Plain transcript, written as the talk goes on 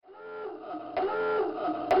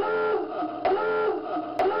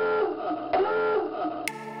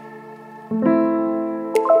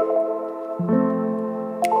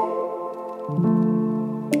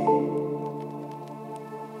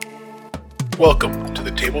Welcome to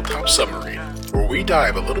the Tabletop Summary, where we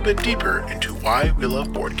dive a little bit deeper into why we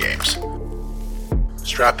love board games.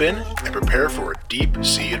 Strap in and prepare for a deep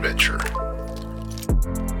sea adventure.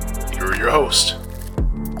 Here are your hosts.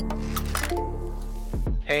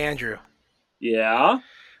 Hey, Andrew. Yeah?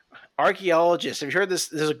 Archaeologists. Have you heard this?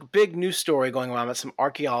 There's a big news story going on about some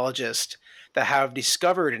archaeologists that have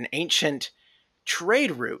discovered an ancient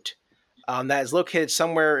trade route that is located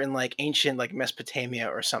somewhere in ancient Mesopotamia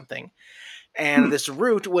or something. And this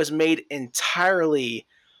route was made entirely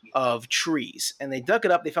of trees. And they dug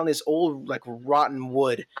it up. They found this old rotten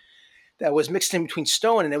wood that was mixed in between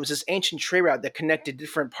stone. And it was this ancient trade route that connected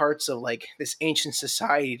different parts of this ancient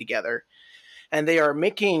society together. And they are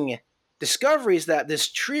making discoveries that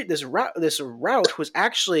this route was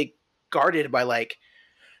actually guarded by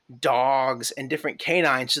dogs and different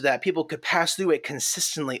canines so that people could pass through it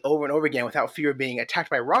consistently over and over again without fear of being attacked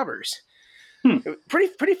by robbers.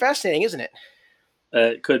 Pretty fascinating, isn't it?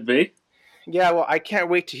 It could be. Yeah, well, I can't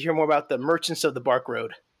wait to hear more about the Merchants of the Bark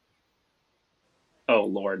Road. Oh,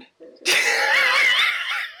 Lord.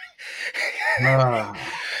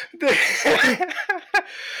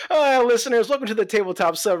 Listeners, welcome to the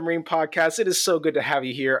Tabletop Submarine Podcast. It is so good to have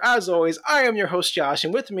you here. As always, I am your host, Josh,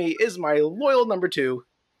 and with me is my loyal number two.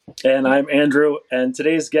 And I'm Andrew, and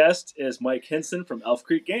today's guest is Mike Hinson from Elf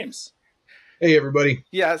Creek Games. Hey, everybody.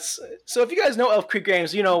 Yes. So if you guys know Elf Creek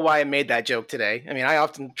Games, you know why I made that joke today. I mean, I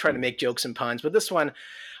often try to make jokes and puns, but this one,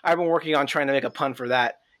 I've been working on trying to make a pun for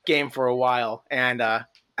that game for a while, and I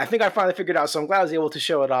think I finally figured it out, so I'm glad I was able to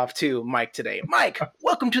show it off to Mike today. Mike,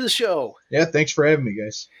 welcome to the show. Yeah, thanks for having me,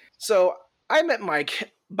 guys. So I met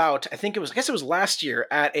Mike about, I guess it was last year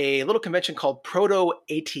at a little convention called Proto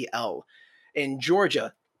ATL in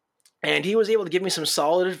Georgia. And he was able to give me some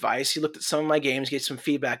solid advice. He looked at some of my games, gave some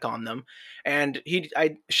feedback on them. And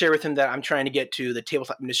I shared with him that I'm trying to get to the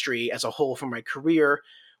tabletop industry as a whole for my career,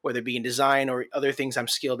 whether it be in design or other things I'm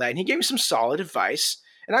skilled at. And he gave me some solid advice.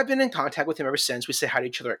 And I've been in contact with him ever since. We say hi to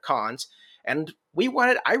each other at cons. And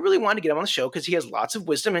I really wanted to get him on the show because he has lots of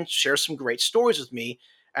wisdom and shares some great stories with me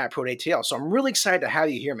at Proto ATL. So I'm really excited to have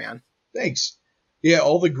you here, man. Thanks. Yeah,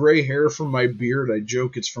 all the gray hair from my beard, I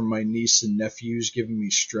joke it's from my niece and nephews giving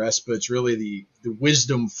me stress, but it's really the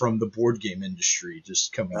wisdom from the board game industry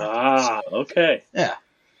just coming out. Ah, okay. Yeah.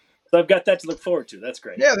 So I've got that to look forward to. That's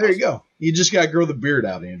great. Yeah, there you go. You just got to grow the beard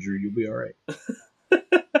out, Andrew. You'll be all right.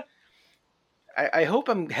 I hope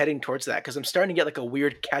I'm heading towards that because I'm starting to get a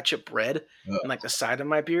weird ketchup red on the side of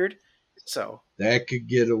my beard. So that could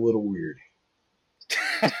get a little weird.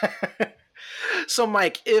 So,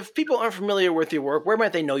 Mike, if people aren't familiar with your work, where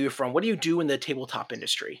might they know you from? What do you do in the tabletop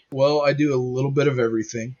industry? Well, I do a little bit of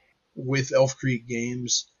everything. With Elf Creek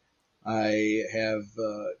Games, I have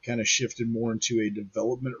kind of shifted more into a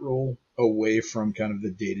development role away from kind of the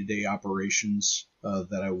day-to-day operations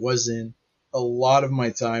that I was in. A lot of my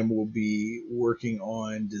time will be working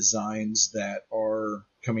on designs that are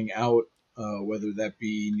coming out, whether that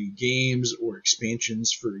be new games or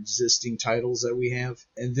expansions for existing titles that we have.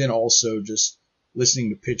 And then also just listening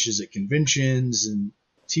to pitches at conventions and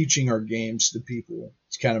teaching our games to people.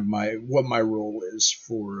 It's kind of what my role is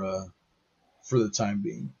for the time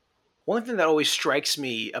being. One thing that always strikes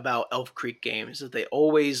me about Elf Creek Games is that they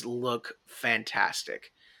always look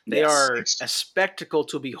fantastic. They are a spectacle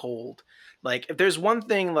to behold. If there's one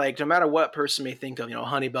thing, no matter what person may think of,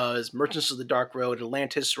 Honey Buzz, Merchants of the Dark Road,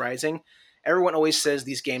 Atlantis Rising, everyone always says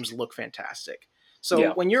these games look fantastic.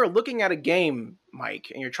 So when you're looking at a game,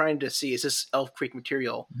 Mike, and you're trying to see, is this Elf Creek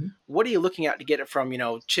material, what are you looking at to get it from,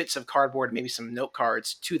 chits of cardboard, maybe some note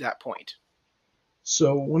cards to that point?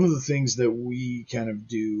 So one of the things that we kind of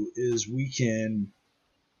do is we can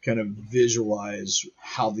kind of visualize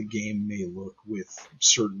how the game may look with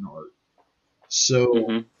certain art.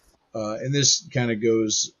 So, and this kind of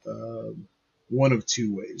goes one of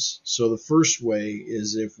two ways. So the first way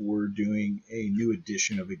is if we're doing a new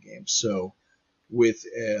edition of a game. So with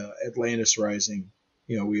Atlantis Rising,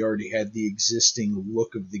 we already had the existing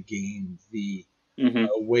look of the game, the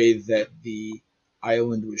way that the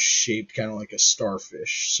island was shaped kind of like a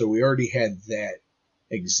starfish. So we already had that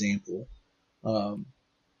example. And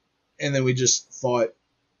then we just thought,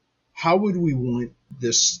 how would we want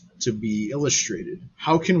this to be illustrated?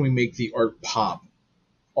 How can we make the art pop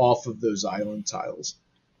off of those island tiles?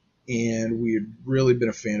 And we had really been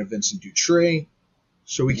a fan of Vincent Dutray.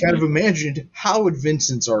 So we kind of imagined, how would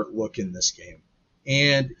Vincent's art look in this game?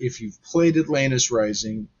 And if you've played Atlantis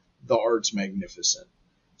Rising, the art's magnificent.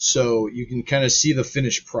 So you can kind of see the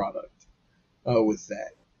finished product with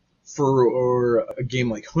that. For a game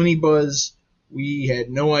like Honey Buzz, we had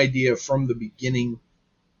no idea from the beginning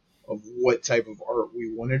of what type of art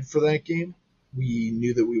we wanted for that game. We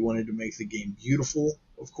knew that we wanted to make the game beautiful,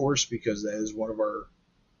 of course, because that is one of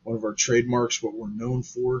our trademarks, what we're known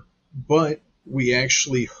for. But we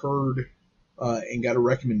actually heard and got a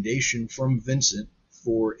recommendation from Vincent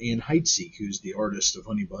for Anne Heitzeek, who's the artist of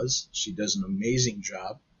Honey Buzz. She does an amazing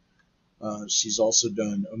job. She's also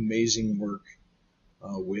done amazing work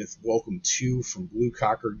with Welcome 2 from Blue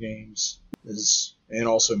Cocker Games, and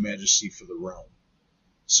also Majesty for the Realm.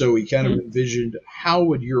 So we kind of envisioned, how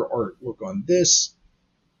would your art look on this?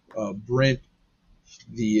 Brent,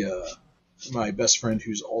 my best friend,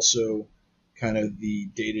 who's also kind of the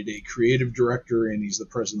day-to-day creative director, and he's the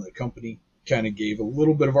president of the company, kind of gave a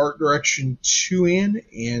little bit of art direction to Anne,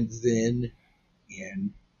 and then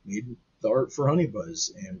Anne made the art for Honey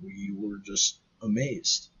Buzz, and we were just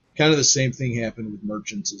amazed. Kind of the same thing happened with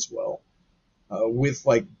Merchants as well. With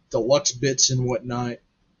like deluxe bits and whatnot,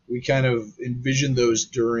 we kind of envisioned those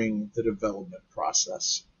during the development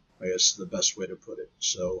process, I guess is the best way to put it.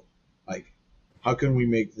 So, like, how can we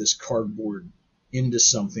make this cardboard into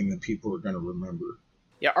something that people are going to remember?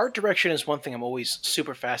 Yeah, art direction is one thing I'm always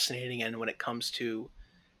super fascinating in when it comes to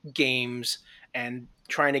games and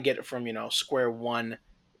trying to get it from, square one,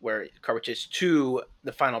 where cartridge is, to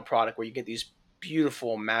the final product where you get these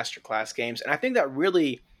beautiful masterclass games. And I think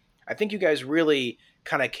you guys really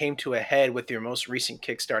kind of came to a head with your most recent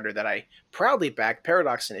Kickstarter that I proudly backed,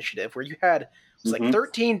 Paradox Initiative, where you had like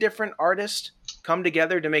 13 different artists come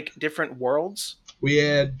together to make different worlds. We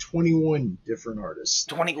had 21 different artists.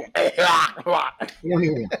 21.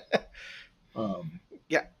 21.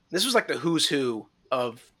 Yeah, this was like the who's who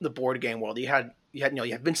of the board game world. You had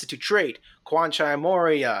Vincent Trade, Quan Chai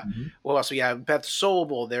Moria. Well, else we have Beth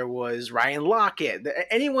Sobel. There was Ryan Lockett.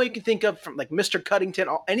 Anyone you can think of, from like Mr. Cuddington,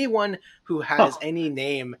 anyone who has any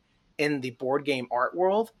name in the board game art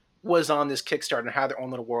world was on this Kickstarter and had their own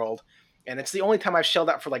little world. And it's the only time I've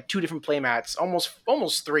shelled out for like 2 different playmats,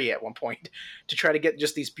 almost 3 at one point, to try to get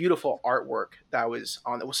just these beautiful artwork that was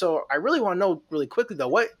on it. So I really want to know really quickly though,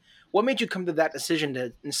 what made you come to that decision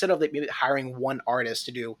to, instead of like maybe hiring one artist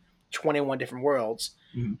to do 21 different worlds,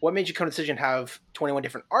 what made you come to the decision to have 21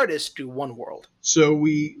 different artists do one world? So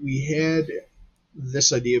we had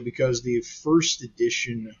this idea because the first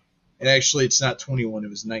edition, and actually it's not 21, it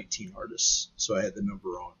was 19 artists, so I had the number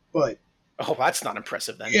wrong. But oh, that's not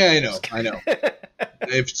impressive then. Yeah, I know.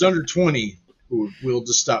 If it's under 20, we'll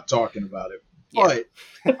just stop talking about it. But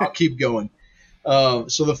I'll keep going.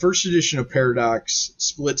 So the first edition of Paradox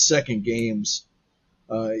split-second games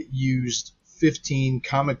used 15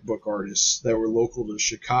 comic book artists that were local to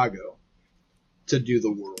Chicago to do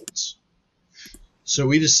the worlds. So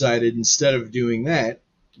we decided, instead of doing that,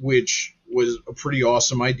 which was a pretty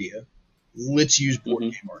awesome idea, let's use board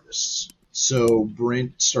game artists. So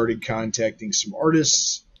Brent started contacting some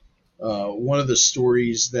artists. One of the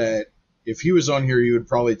stories that, if he was on here, he would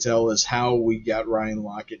probably tell is how we got Ryan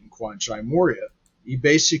Lockett and Quan Chai Moria. He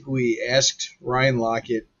basically asked Ryan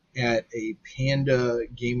Lockett at a Panda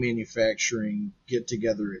game manufacturing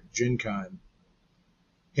get-together at Gen Con,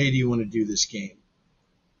 hey, do you want to do this game?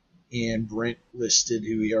 And Brent listed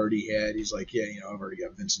who he already had. He's like, yeah, I've already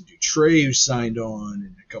got Vincent Dutray who signed on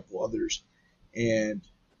and a couple others. And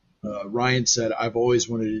Ryan said, I've always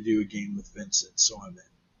wanted to do a game with Vincent, so I'm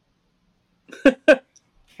in.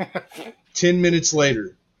 10 minutes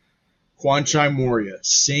later, Quan Chai Moria,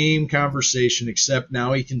 same conversation, except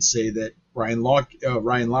now he can say that Ryan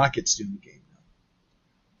Lockett's doing the game now.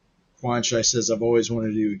 Quan Chai says, I've always wanted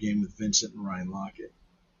to do a game with Vincent and Ryan Lockett.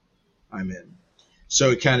 I'm in.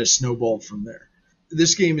 So it kind of snowballed from there.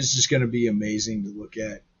 This game is just going to be amazing to look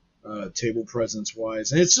at, table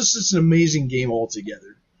presence-wise. And it's an amazing game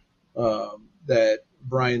altogether. That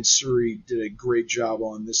Brian Surrey did a great job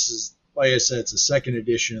on. This is, like I said, it's a second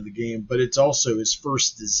edition of the game, but it's also his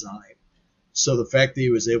first design. So the fact that he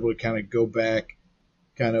was able to kind of go back,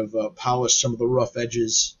 kind of polish some of the rough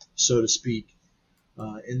edges, so to speak,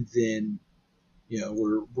 and then,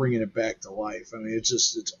 we're bringing it back to life. I mean,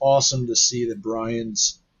 it's awesome to see that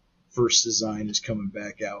Brian's first design is coming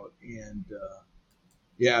back out, and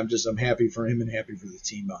I'm happy for him and happy for the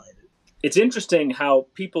team behind it. It's interesting how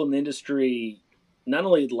people in the industry not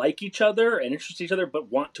only like each other and interest each other,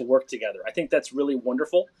 but want to work together. I think that's really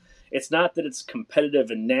wonderful. It's not that it's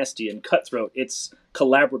competitive and nasty and cutthroat. It's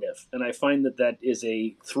collaborative. And I find that is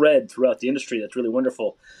a thread throughout the industry that's really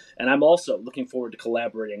wonderful. And I'm also looking forward to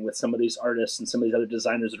collaborating with some of these artists and some of these other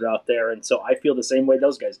designers that are out there. And so I feel the same way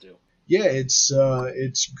those guys do. Yeah,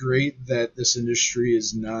 it's great that this industry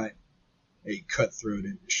is not a cutthroat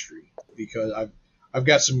industry, because I've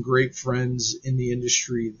got some great friends in the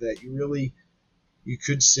industry that you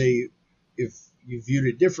could say, if you viewed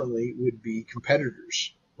it differently, would be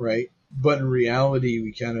competitors, right? But in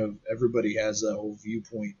reality, everybody has that whole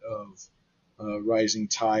viewpoint of rising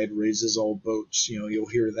tide raises all boats. You'll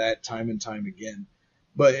hear that time and time again.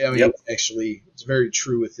 But I mean, Yep. actually, it's very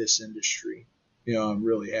true with this industry. I'm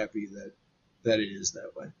really happy that it is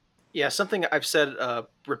that way. Yeah, something I've said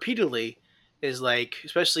repeatedly is like,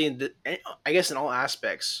 especially I guess in all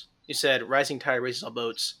aspects. You said rising tide raises all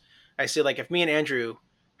boats. I say like if me and Andrew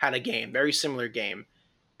had a game, very similar game,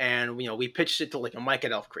 and we pitched it to like a Mike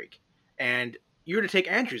at Elf Creek, and you were to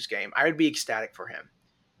take Andrew's game, I would be ecstatic for him.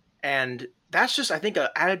 And that's just I think an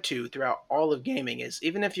attitude throughout all of gaming is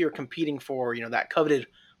even if you're competing for that coveted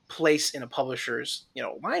place in a publisher's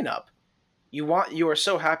lineup, you are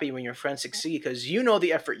so happy when your friends succeed because you know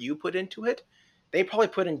the effort you put into it. They probably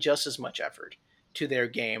put in just as much effort to their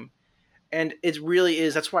game, and it really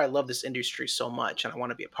is. That's why I love this industry so much, and I want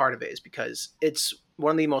to be a part of it. Is because it's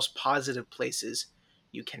one of the most positive places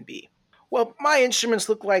you can be. Well, my instruments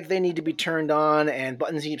look like they need to be turned on, and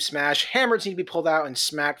buttons need to be smashed, hammers need to be pulled out and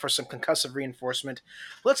smacked for some concussive reinforcement.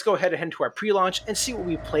 Let's go ahead and head to our pre-launch and see what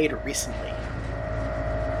we played recently.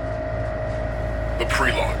 The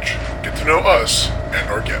pre-launch. Get to know us and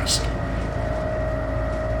our guest.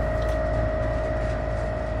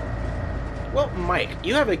 Well, Mike,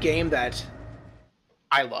 you have a game that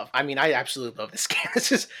I love. I mean, I absolutely love this game.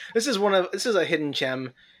 This is a hidden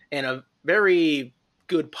gem in a very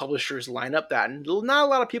good publisher's lineup that not a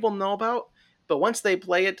lot of people know about. But once they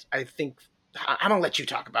play it, I think I'm gonna let you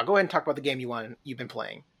talk about. Go ahead and talk about the game you've been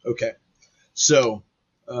playing. Okay, so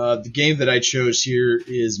the game that I chose here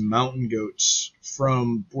is Mountain Goats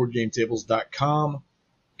from BoardGameTables.com.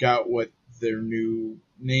 Got what their new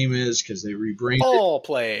name is because they rebranded. All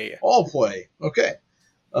play. Okay.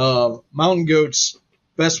 Mountain Goats.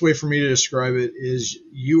 Best way for me to describe it is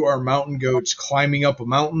you are mountain goats climbing up a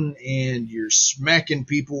mountain and you're smacking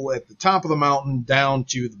people at the top of the mountain down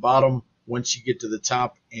to the bottom once you get to the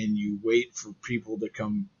top, and you wait for people to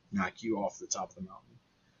come knock you off the top of the mountain.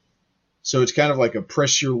 So it's kind of like a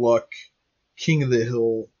press your luck, king of the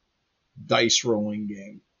hill dice rolling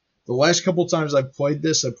game. The last couple times I've played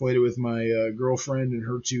this, I played it with my girlfriend and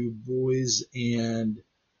her two boys, and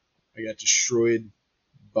I got destroyed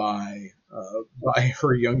by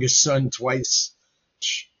her youngest son twice.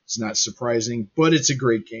 It's not surprising, but it's a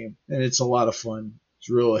great game and it's a lot of fun. It's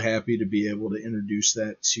really happy to be able to introduce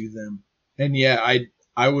that to them. And yeah,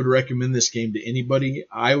 I would recommend this game to anybody.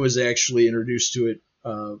 I was actually introduced to it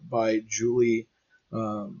by Julie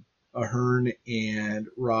Ahern and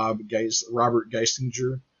Robert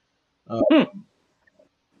Geistinger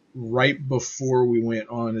right before we went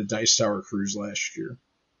on a Dice Tower cruise last year.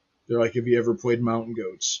 They're like, have you ever played Mountain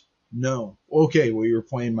Goats? No. Okay, well, you're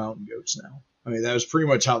playing Mountain Goats now. I mean, that was pretty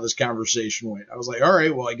much how this conversation went. I was like, all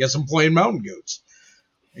right, well, I guess I'm playing Mountain Goats.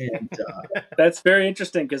 And that's very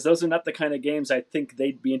interesting because those are not the kind of games I think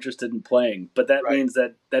they'd be interested in playing. But that means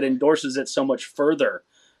that endorses it so much further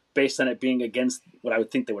based on it being against what I would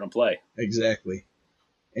think they wouldn't play. Exactly.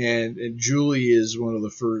 And Julie is one of the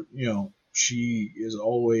first, she is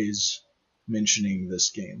always mentioning this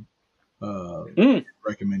game.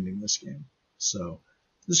 Recommending this game. So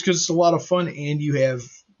just because it's a lot of fun and you have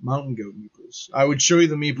mountain goat meeples. I would show you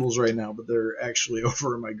the meeples right now, but they're actually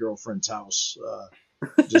over at my girlfriend's house.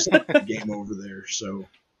 Just the game over there. So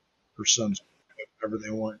her sons can do whatever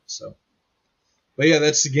they want. So, but yeah,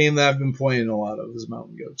 that's the game that I've been playing a lot of is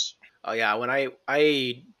Mountain Goats. Oh yeah, when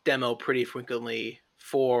I demo pretty frequently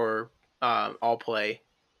for All Play,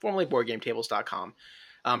 formerly BoardGameTables.com.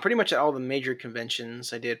 Pretty much at all the major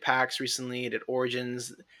conventions. I did PAX recently, I did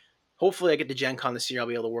Origins. Hopefully I get to Gen Con this year. I'll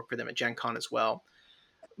be able to work for them at Gen Con as well.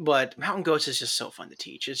 But Mountain Goats is just so fun to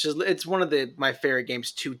teach. It's one of my favorite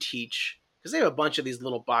games to teach because they have a bunch of these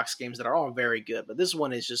little box games that are all very good. But this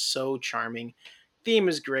one is just so charming. Theme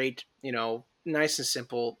is great. Nice and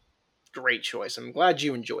simple. Great choice. I'm glad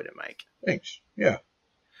you enjoyed it, Mike. Thanks. Yeah.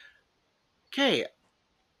 Okay.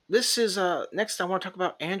 This is next I want to talk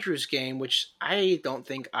about Andrew's game, which I don't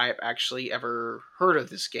think I've actually ever heard of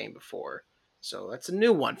this game before. So that's a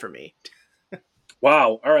new one for me.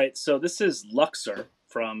 Wow. All right. So this is Luxor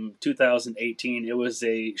from 2018. It was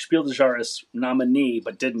a Spiel des Jahres nominee,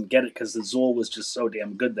 but didn't get it because the Zool was just so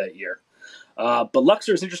damn good that year. But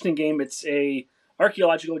Luxor is an interesting game. It's a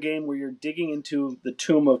archaeological game where you're digging into the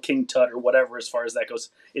tomb of King Tut or whatever as far as that goes.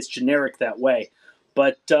 It's generic that way.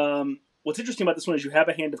 But what's interesting about this one is you have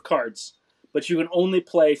a hand of cards, but you can only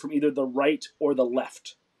play from either the right or the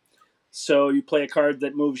left. So you play a card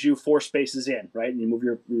that moves you 4 spaces in, right? And you move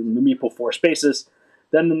your meeple 4 spaces.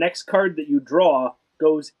 Then the next card that you draw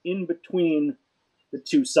goes in between the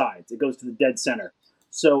two sides. It goes to the dead center.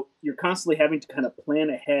 So you're constantly having to kind of plan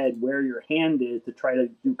ahead where your hand is to try to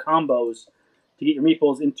do combos to get your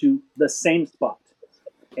meeples into the same spot.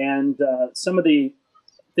 And some of the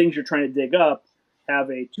things you're trying to dig up have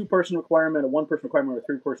a 2-person requirement, a 1-person requirement, or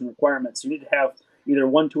a 3-person requirement. So you need to have either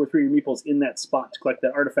 1, 2, or 3 of your meeples in that spot to collect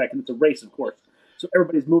that artifact, and it's a race, of course. So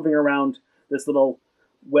everybody's moving around this little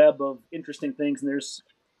web of interesting things, and there's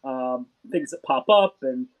things that pop up,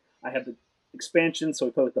 and I have the expansion, so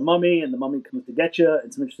we play with the mummy, and the mummy comes to get you,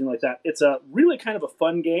 and some interesting like that. It's a really kind of a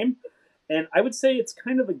fun game, and I would say it's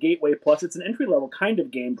kind of a gateway plus. It's an entry-level kind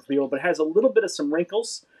of game for people, but it has a little bit of some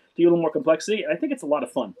wrinkles to get a little more complexity, and I think it's a lot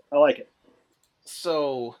of fun. I like it.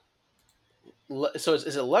 So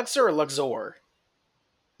is it Luxor or Luxor?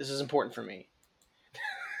 This is important for me.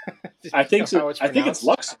 I think so. I think it's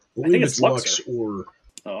Luxor. I believe it's Luxor.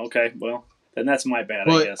 Oh, okay. Well, then that's my bad,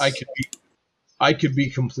 but I guess. I could be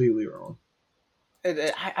completely wrong.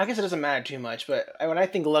 I guess it doesn't matter too much, but when I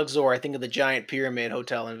think Luxor, I think of the giant pyramid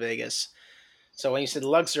hotel in Vegas. So when you said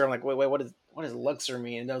Luxor, I'm like, wait, what does Luxor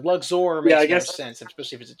mean? No, Luxor makes no sense,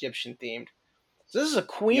 especially if it's Egyptian themed. So this is a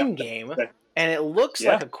Queen game, and it looks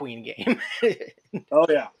like a Queen game. Oh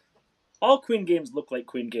yeah, all Queen games look like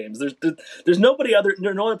Queen games. There's no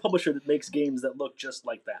other publisher that makes games that look just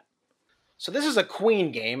like that. So this is a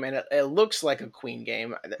Queen game, and it looks like a Queen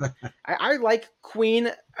game. I like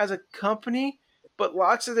Queen as a company, but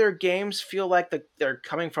lots of their games feel like they're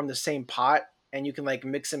coming from the same pot, and you can like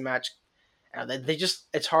mix and match.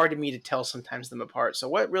 It's hard to me to tell sometimes them apart. So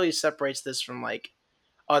what really separates this from like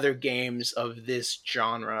other games of this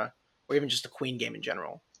genre, or even just a Queen game in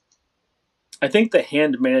general? I think the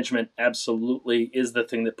hand management absolutely is the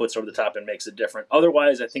thing that puts it over the top and makes it different.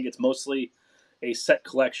 Otherwise, I think it's mostly a set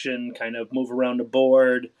collection, kind of move around the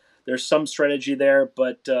board. There's some strategy there,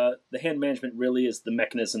 but the hand management really is the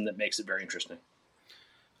mechanism that makes it very interesting.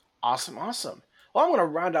 Awesome. Well, I'm going to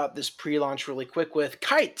round out this pre-launch really quick with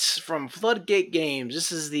Kites from Floodgate Games.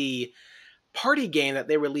 This is the party game that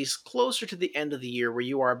they released closer to the end of the year, where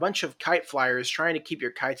you are a bunch of kite flyers trying to keep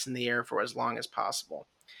your kites in the air for as long as possible.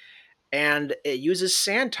 And it uses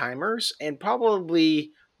sand timers, and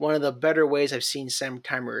probably one of the better ways I've seen sand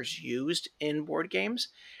timers used in board games.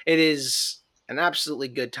 It is an absolutely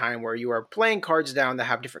good time where you are playing cards down that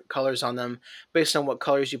have different colors on them. Based on what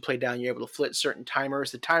colors you play down, you're able to flip certain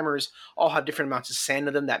timers. The timers all have different amounts of sand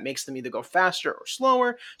in them that makes them either go faster or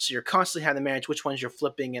slower, so you're constantly having to manage which ones you're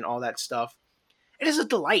flipping and all that stuff. It is a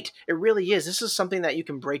delight. It really is. This is something that you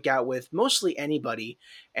can break out with mostly anybody,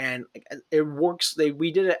 and it works.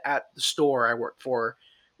 We did it at the store I work for,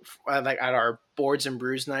 like at our Boards and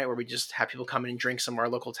Brews night, where we just have people come in and drink some of our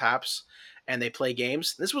local taps, and they play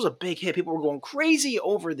games. This was a big hit. People were going crazy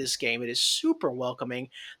over this game. It is super welcoming.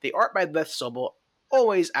 The art by Beth Sobel,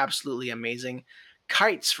 always absolutely amazing.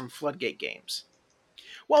 Kites from Floodgate Games.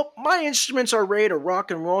 Well, my instruments are ready to rock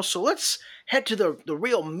and roll, so let's head to the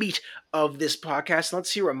real meat of this podcast, and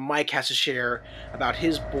let's hear what Mike has to share about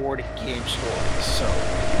his board game story. So,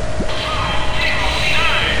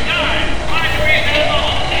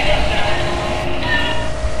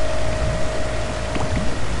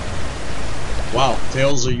 wow,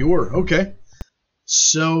 Tales of Yore. Okay.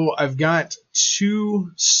 So I've got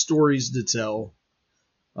 2 stories to tell.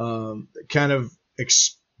 Kind of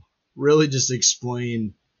really just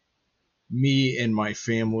explain me and my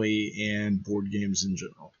family and board games in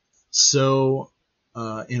general. So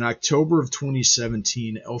in October of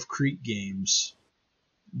 2017, Elf Creek Games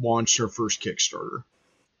launched our first Kickstarter,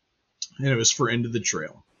 and it was for End of the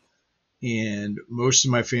Trail. And most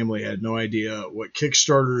of my family had no idea what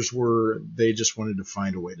Kickstarters were. They just wanted to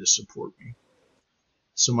find a way to support me.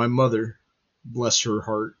 So my mother, bless her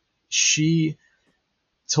heart, she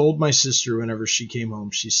told my sister whenever she came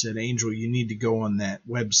home, she said, "Angel, you need to go on that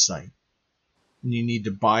website and you need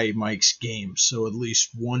to buy Mike's game." So at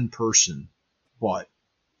least one person bought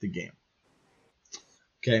the game.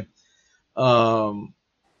 Okay.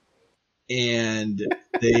 And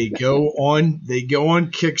they go on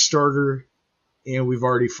Kickstarter, and we've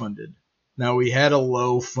already funded. Now, we had a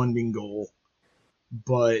low funding goal,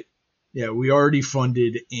 but yeah, we already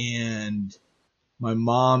funded, and my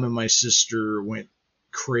mom and my sister went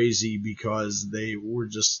crazy because they were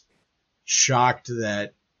just shocked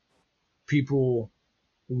that people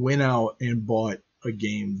went out and bought a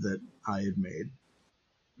game that I had made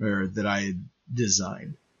or that I had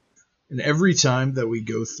designed. And every time that we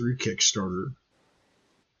go through Kickstarter,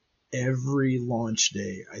 every launch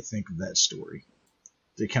day, I think of that story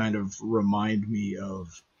to kind of remind me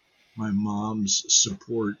of my mom's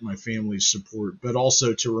support, my family's support, but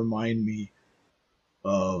also to remind me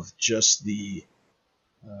of just the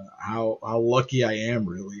how lucky I am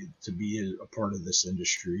really to be a part of this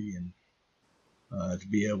industry and to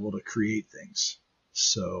be able to create things.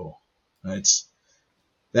 So that's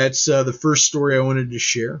the first story I wanted to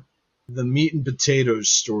share. The meat and potatoes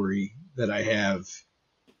story that I have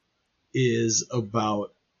is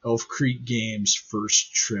about Elf Creek Games'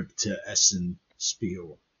 first trip to Essen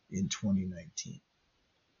Spiel in 2019.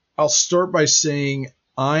 I'll start by saying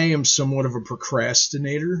I am somewhat of a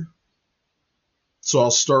procrastinator, so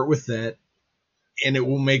I'll start with that, and it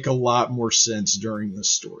will make a lot more sense during this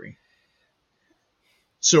story.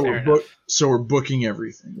 So we're booking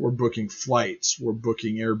everything. We're booking flights. We're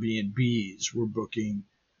booking Airbnbs. We're booking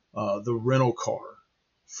the rental car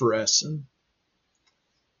for Essen.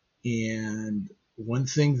 And one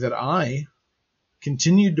thing that I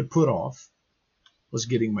continued to put off was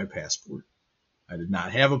getting my passport. I did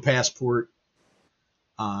not have a passport.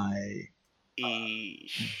 I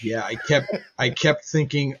kept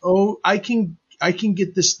thinking, oh, I can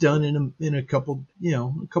get this done in a couple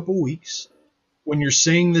weeks. When you're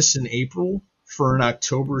saying this in April for an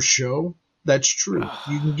October show, that's true.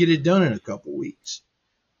 You can get it done in a couple weeks.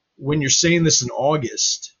 When you're saying this in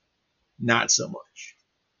August, not so much.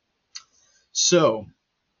 So,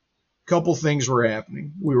 a couple things were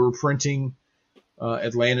happening. We were printing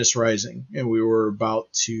Atlantis Rising, and we were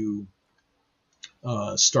about to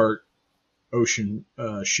start ocean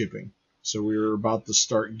shipping. So we were about to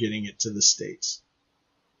start getting it to the States.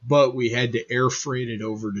 But we had to air freight it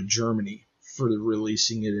over to Germany for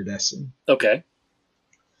releasing it at Essen. Okay.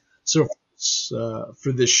 So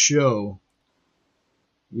for this show,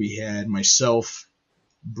 we had myself,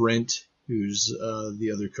 Brent, who's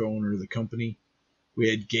the other co-owner of the company. We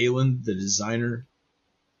had Galen, the designer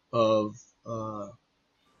of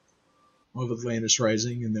Atlantis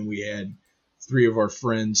Rising, and then we had 3 of our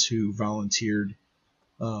friends who volunteered,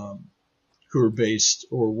 who were based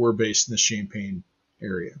in the Champaign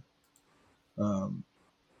area.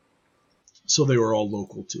 So they were all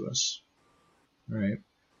local to us. All right.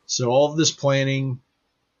 So all of this planning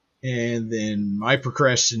and then my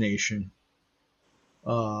procrastination.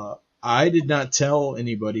 I did not tell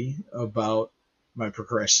anybody about my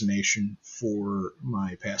procrastination for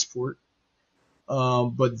my passport.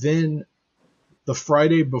 But then the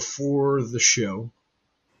Friday before the show,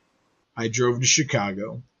 I drove to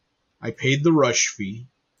Chicago. I paid the rush fee,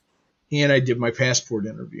 and I did my passport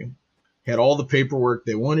interview. Had all the paperwork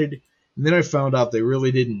they wanted, and then I found out they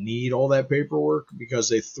really didn't need all that paperwork because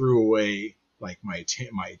they threw away like my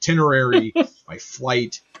itinerary, my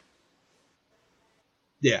flight.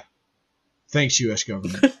 Yeah. Thanks, U.S.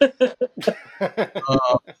 government.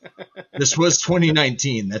 This was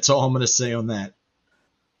 2019. That's all I'm going to say on that.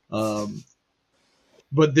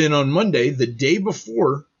 But then on Monday, the day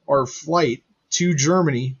before our flight to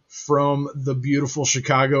Germany from the beautiful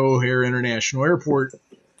Chicago O'Hare International Airport,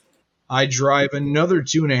 I drive another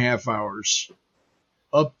 2.5 hours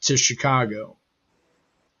up to Chicago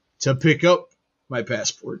to pick up my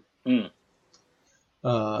passport.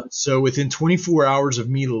 So within 24 hours of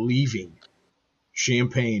me leaving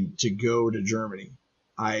Champaign to go to Germany,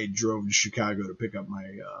 I drove to Chicago to pick up my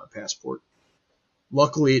passport.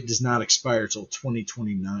 Luckily, it does not expire till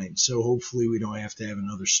 2029, so hopefully we don't have to have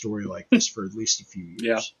another story like this for at least a few years.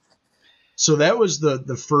 Yeah. So that was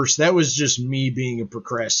the first. That was just me being a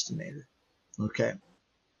procrastinator. Okay.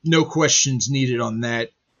 No questions needed on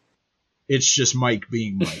that. It's just Mike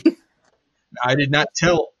being Mike. I did not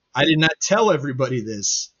tell everybody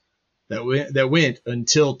this that went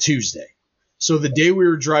until Tuesday. So the day we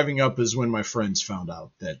were driving up is when my friends found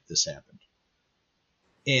out that this happened.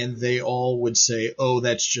 And they all would say, oh,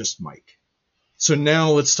 that's just Mike. So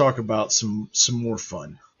now let's talk about some more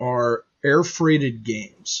fun. Our air freighted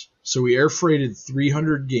games. So we air freighted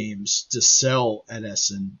 300 games to sell at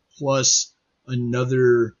Essen, plus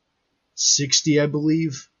another 60, I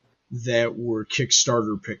believe, that were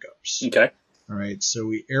Kickstarter pickups. Okay. All right. So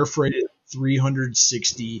we air freighted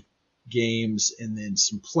 360 games and then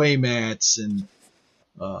some play mats and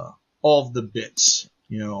all of the bits.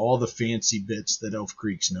 All the fancy bits that Elf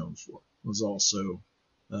Creek's known for was also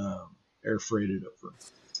air freighted over.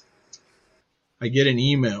 I get an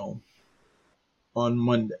email on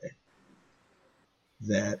Monday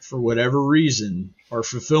that for whatever reason, our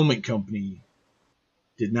fulfillment company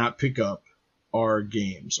did not pick up our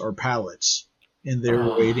games, our pallets, and they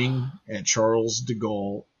were waiting at Charles de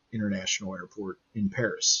Gaulle International Airport in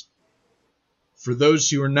Paris. For those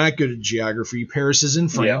who are not good at geography, Paris is in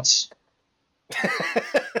France. Yeah.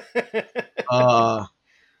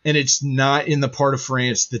 And it's not in the part of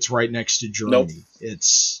France that's right next to Germany. Nope.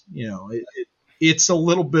 It's it's a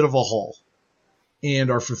little bit of a haul.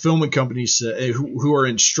 and our fulfillment companies who are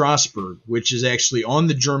in Strasbourg, which is actually on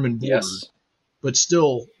the German border, Yes. but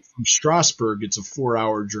still from Strasbourg, it's a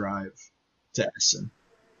 4-hour drive to Essen.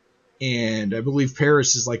 And I believe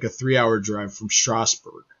Paris is like a 3-hour drive from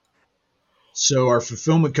Strasbourg. So our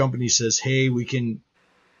fulfillment company says, hey, we can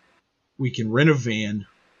rent a van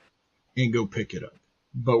and go pick it up,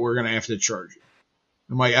 but we're going to have to charge you.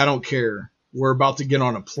 I'm like, I don't care. We're about to get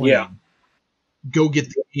on a plane. Yeah. Go get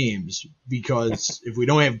the games, because if we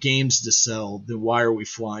don't have games to sell, then why are we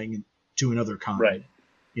flying to another continent?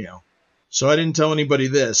 Right. So I didn't tell anybody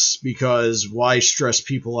this, because why stress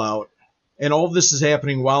people out? And all this is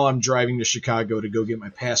happening while I'm driving to Chicago to go get my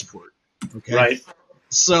passport. Okay. Right.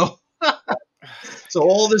 So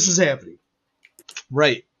all this is happening.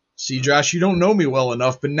 Right. See, Josh, you don't know me well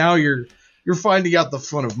enough, but now you're finding out the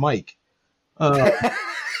fun of Mike.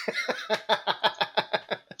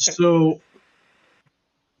 So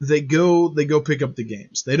they go pick up the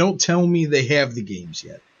games. They don't tell me they have the games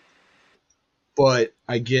yet, but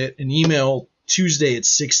I get an email Tuesday at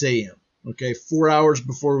 6 a.m. Okay, 4 hours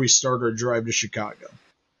before we start our drive to Chicago.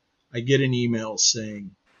 I get an email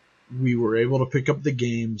saying we were able to pick up the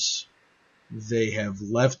games. They have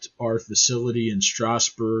left our facility in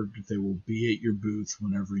Strasbourg. They will be at your booth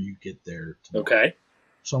whenever you get there tomorrow. Okay.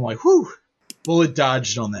 So I'm like, whew, bullet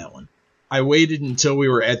dodged on that one. I waited until we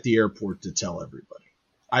were at the airport to tell everybody.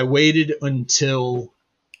 I waited until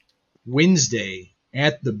Wednesday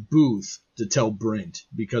at the booth to tell Brent,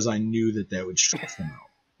 because I knew that would stress him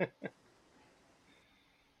out.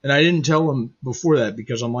 And I didn't tell him before that,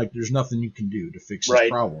 because I'm like, there's nothing you can do to fix this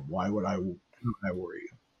problem. Why would I worry you?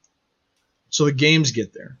 So the games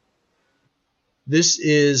get there. This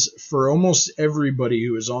is, for almost everybody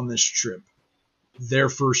who is on this trip, their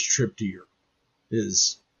first trip to Europe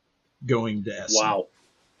is going to Essen. Wow.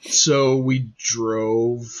 So we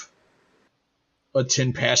drove a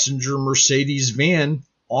 10-passenger Mercedes van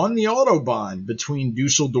on the Autobahn between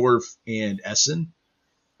Dusseldorf and Essen.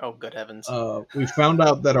 Oh, good heavens. We found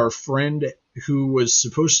out that our friend, who was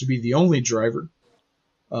supposed to be the only driver,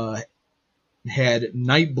 had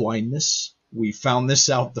night blindness. We found this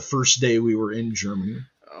out the first day we were in Germany.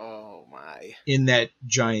 Oh, my. In that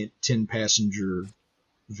giant 10-passenger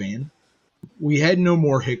van. We had no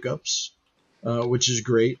more hiccups, which is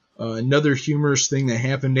great. Another humorous thing that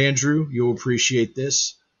happened, Andrew, you'll appreciate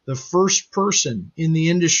this. The first person in the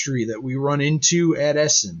industry that we run into at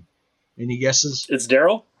Essen. Any guesses? It's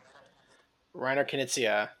Daryl? Reiner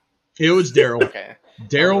Knizia. It was Daryl. Okay.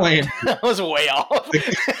 Daryl Andrew. That was way off.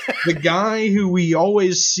 The guy who we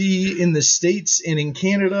always see in the States and in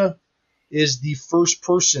Canada is the first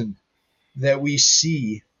person that we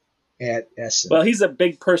see at Essen. Well, he's a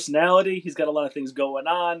big personality. He's got a lot of things going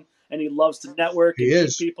on, and he loves to network and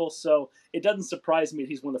meet people. So it doesn't surprise me that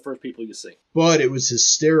he's one of the first people you see. But it was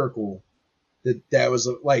hysterical that was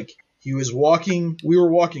like he was walking. We were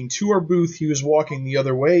walking to our booth. He was walking the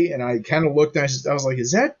other way, and I kind of looked. And I was like,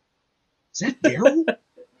 "Is that Daryl?"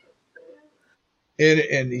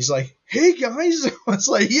 and he's like, "Hey guys!" I was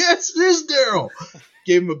like, "Yes, it is Daryl."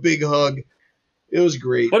 Gave him a big hug. It was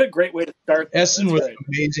great. What a great way to start. Essen was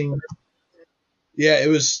amazing. Yeah, it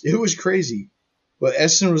was crazy. But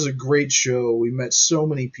Essen was a great show. We met so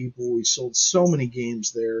many people. We sold so many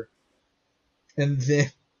games there. And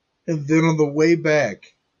then on the way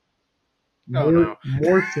back,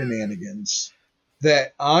 more shenanigans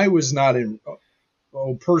that I was not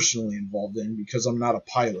personally involved in, because I'm not a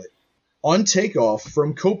pilot. On takeoff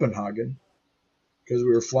from Copenhagen, because we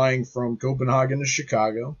were flying from Copenhagen to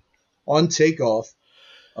Chicago, on takeoff,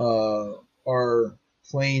 our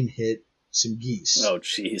plane hit some geese. Oh,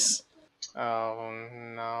 jeez. Oh,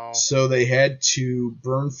 no. So they had to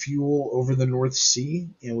burn fuel over the North Sea,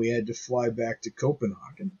 and we had to fly back to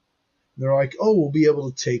Copenhagen. They're like, "Oh, we'll be able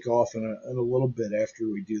to take off in a little bit after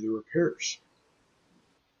we do the repairs."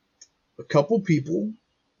 A couple people,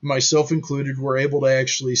 myself included, were able to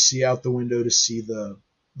actually see out the window to see the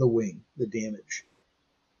wing, the damage.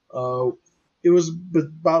 It was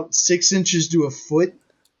about 6 inches to a foot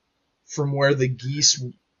from where the geese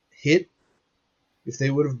hit. If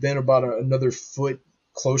they would have been about another foot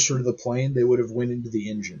closer to the plane, they would have went into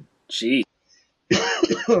the engine. Gee.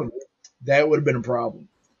 That would have been a problem.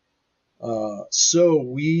 So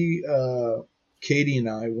we, Katie and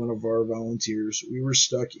I, one of our volunteers, we were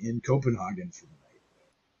stuck in Copenhagen for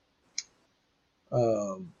the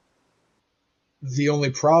night. The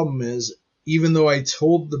only problem is, even though I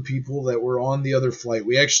told the people that were on the other flight,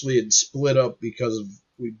 we actually had split up because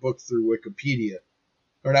we booked through Wikipedia.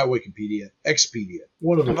 Or not Wikipedia, Expedia.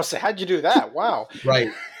 One of them. I must say, how'd you do that? Wow.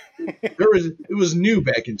 Right. It was new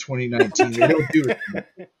back in 2019. They don't do it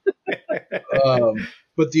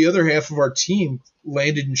But the other half of our team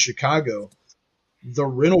landed in Chicago. The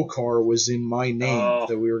rental car was in my name Oh.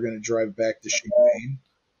 that we were going to drive back to Champaign.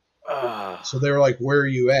 Ah. So they were like, "Where are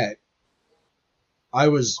you at?"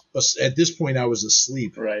 At this point I was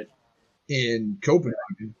asleep Right. in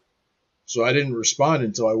Copenhagen. So I didn't respond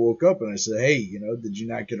until I woke up and I said, "Hey, did you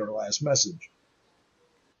not get our last message?"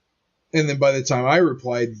 And then by the time I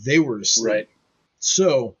replied, they were asleep. Right.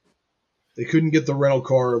 So they couldn't get the rental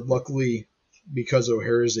car. Luckily, because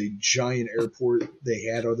O'Hare is a giant airport, they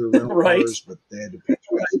had other rental Right. cars, but they had to pay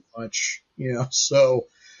twice as much. So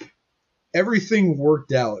everything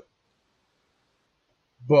worked out.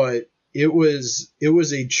 But it was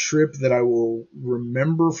a trip that I will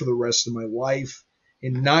remember for the rest of my life,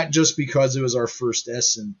 and not just because it was our first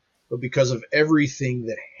Essen, but because of everything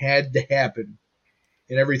that had to happen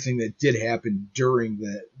and everything that did happen during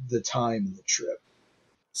the time of the trip.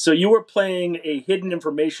 So you were playing a hidden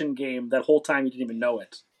information game that whole time you didn't even know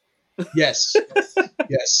it. Yes.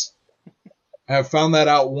 Yes. I found that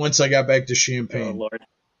out once I got back to Champaign. Oh,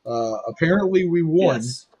 Lord. Apparently we won.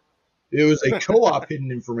 Yes. It was a co-op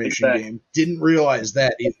hidden information Exactly. game. Didn't realize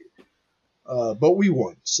that either. But we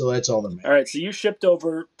won, so that's all that matters. All right, so you shipped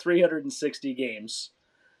over 360 games.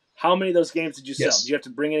 How many of those games did you sell? Yes. Did you have to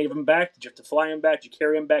bring any of them back? Did you have to fly them back? Did you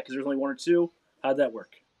carry them back because there's only one or two? How'd that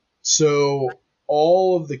work? So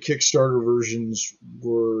all of the Kickstarter versions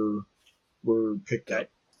were picked up,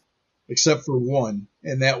 except for one,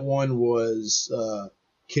 and that one was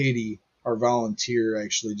Katie, our volunteer,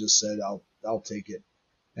 actually just said, "I'll take it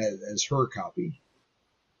as her copy."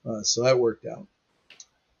 So that worked out.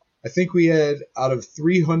 I think we had, out of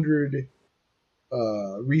 300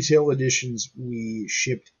 retail editions, we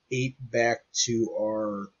shipped 8 back to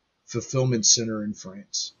our fulfillment center in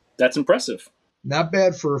France. That's impressive. Not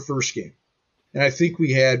bad for a first game. And I think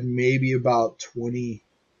we had maybe about 20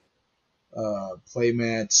 play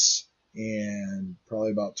mats and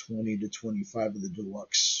probably about 20 to 25 of the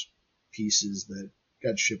deluxe pieces that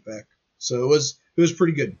got shipped back. So it was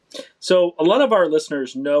pretty good. So a lot of our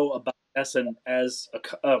listeners know about Essen as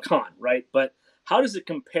a con, right? But how does it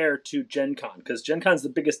compare to Gen Con? Because Gen Con's the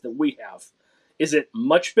biggest that we have. Is it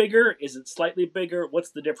much bigger? Is it slightly bigger?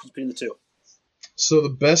 What's the difference between the two? So the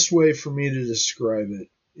best way for me to describe it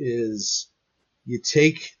is you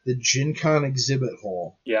take the Gen Con exhibit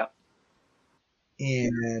hall. Yeah.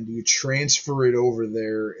 And you transfer it over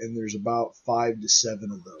there, and there's about 5 to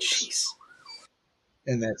 7 of those. Jeez.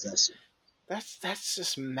 And that's Essen. That's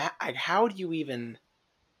just like, how do you even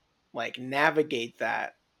navigate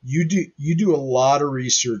that? You do a lot of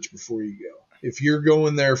research before you go. If you're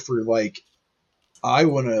going there for I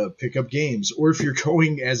want to pick up games, or if you're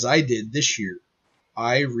going as I did this year,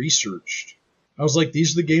 I researched. I was like,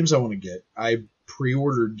 these are the games I want to get. I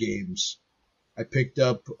pre-ordered games. I picked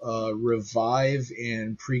up Revive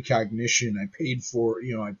and Precognition. I paid for,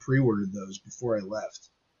 I pre-ordered those before I left.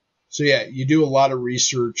 So yeah, you do a lot of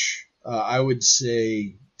research. I would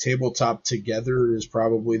say Tabletop Together is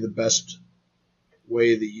probably the best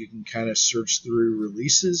way that you can kind of search through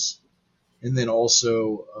releases. And then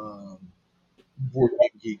also Board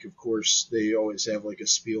Game Geek, of course, they always have a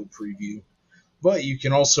Spiel preview. But you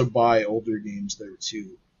can also buy older games there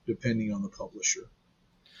too, depending on the publisher.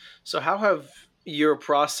 So how have your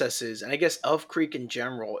processes, and I guess Elf Creek in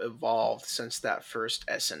general, evolved since that first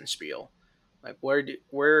Essen Spiel?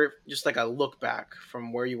 Where just a look back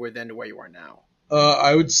from where you were then to where you are now?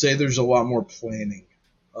 I would say there's a lot more planning.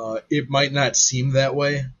 It might not seem that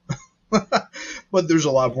way, but there's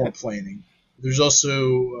a lot more planning. There's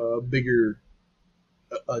also a bigger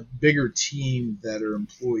team that are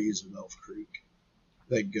employees of Elf Creek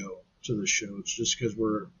that go to the shows, just because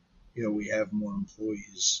we have more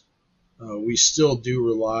employees. We still do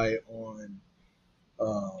rely on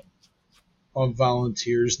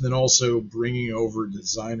volunteers, and then also bringing over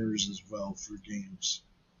designers as well for games.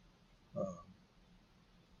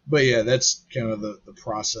 But yeah, that's kind of the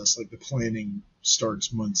process. The planning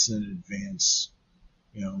starts months in advance.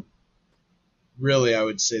 Really, I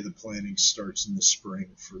would say the planning starts in the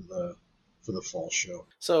spring for the fall show.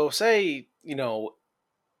 So say,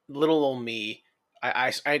 little old me,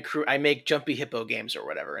 I make Jumpy Hippo games or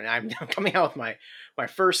whatever, and I'm coming out with my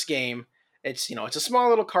first game. It's it's a small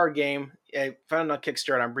little card game. I found it on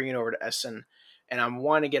Kickstarter. I'm bringing it over to Essen, and I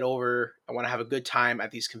want to get over. I want to have a good time at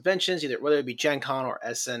these conventions, whether it be Gen Con or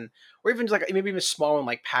Essen, or even maybe even small one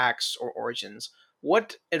like PAX or Origins.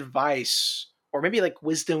 What advice or maybe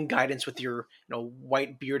wisdom guidance with your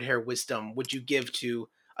white beard hair wisdom would you give to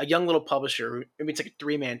a young little publisher? Maybe it's a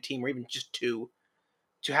 3-man team or even just 2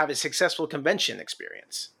 to have a successful convention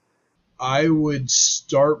experience. I would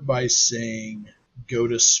start by saying go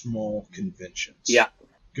to small conventions. Yeah.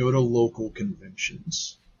 Go to local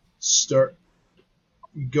conventions. Start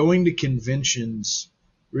going to conventions.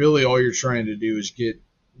 Really, all you're trying to do is get,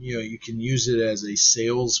 you can use it as a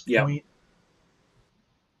sales point.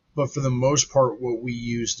 But for the most part, what we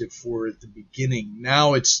used it for at the beginning,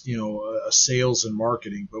 now it's, a sales and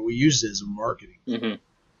marketing, but we used it as a marketing.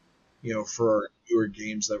 Mm-hmm. For our newer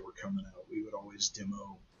games that were coming out, we would always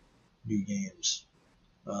demo new games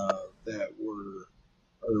that were,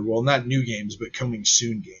 not new games, but coming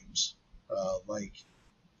soon games, like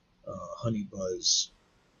Honey Buzz.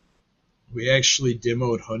 We actually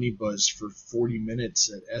demoed Honey Buzz for 40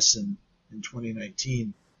 minutes at Essen in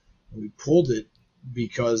 2019. And we pulled it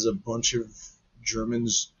because a bunch of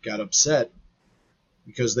Germans got upset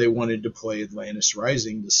because they wanted to play Atlantis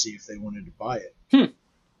Rising to see if they wanted to buy it.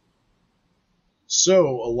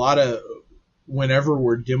 So whenever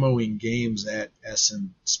we're demoing games at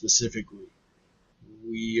Essen specifically,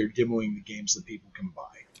 we are demoing the games that people can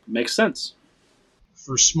buy. Makes sense.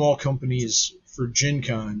 For small companies, for Gen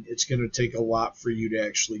Con, it's going to take a lot for you to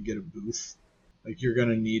actually get a booth. Like, you're going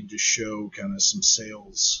to need to show kind of some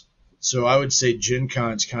sales. So I would say Gen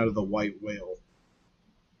Con's kind of the white whale.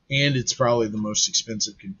 And it's probably the most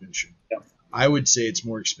expensive convention. Yeah. I would say it's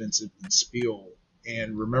more expensive than Spiel.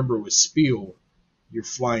 And remember, with Spiel, you're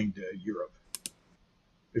flying to Europe.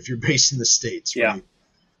 If you're based in the States, right?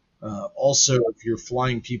 Also, if you're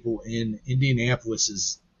flying people in, Indianapolis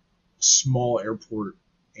is a small airport,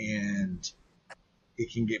 and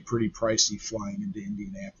it can get pretty pricey flying into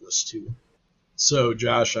Indianapolis, too. So,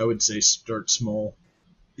 Josh, I would say start small.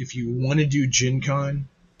 If you want to do Gen Con,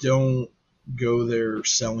 don't go there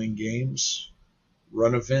selling games.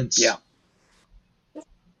 Run events. Yeah.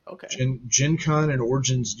 Okay. Gen Con and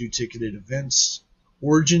Origins do ticketed events.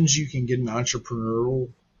 Origins, you can get an entrepreneurial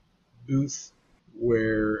booth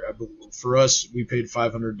where, for us, we paid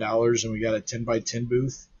 $500 and we got a 10x10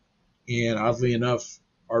 booth. And oddly enough,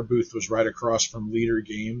 our booth was right across from Leader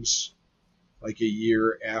Games, like a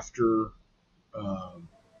year after,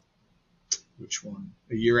 which one?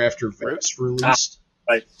 A year after Vast released.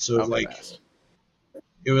 Right. So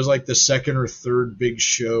it was like the second or third big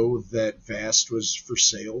show that Vast was for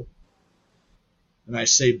sale. And I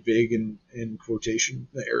say big in quotation,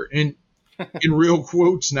 in real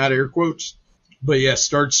quotes, not air quotes. But yeah,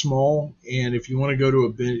 start small. And if you want to go to a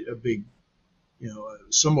big,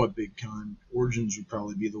 a somewhat big con, Origins would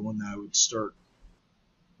probably be the one that I would start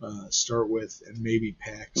with, and maybe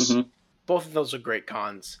PAX. Mm-hmm. Both of those are great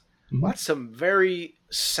cons. Mm-hmm. Well, that's some very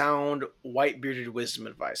sound, white-bearded wisdom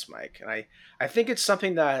advice, Mike. And I think it's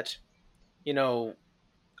something that,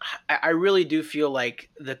 I really do feel like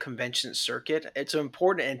the convention circuit, it's an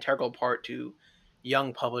important and integral part to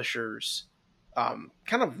young publishers' kind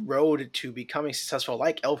of road to becoming successful,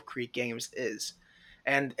 like Elf Creek Games is.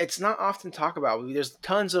 And it's not often talked about. There's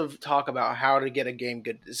tons of talk about how to get a game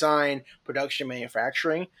good design, production,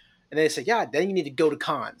 manufacturing. And they say, yeah, then you need to go to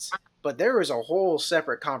cons. But there is a whole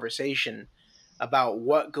separate conversation about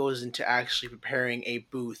what goes into actually preparing a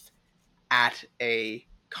booth at a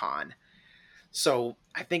con. So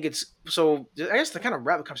I guess to kind of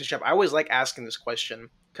wrap the conversation up, I always like asking this question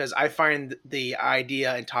because I find the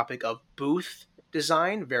idea and topic of booth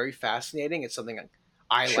design very fascinating. It's something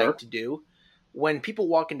I like to do. When people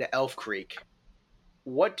walk into Elf Creek,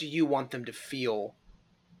 what do you want them to feel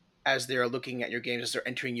as they're looking at your games, as they're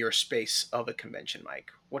entering your space of a convention,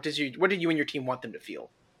 Mike? What do you and your team want them to feel?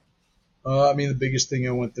 The biggest thing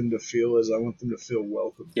I want them to feel is I want them to feel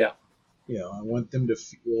welcome. Yeah. I want them to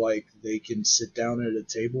feel like they can sit down at a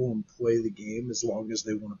table and play the game as long as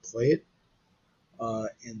they want to play it.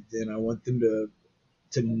 And then I want them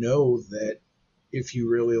to know that if you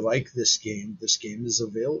really like this game is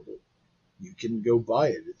available. You can go buy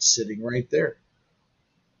it. It's sitting right there.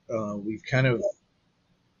 We've kind of,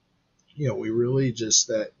 we really just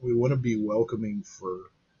that we want to be welcoming for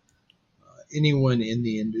anyone in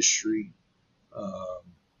the industry,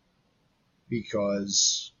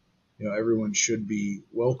 because everyone should be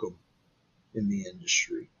welcome in the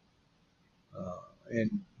industry.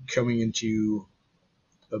 And coming into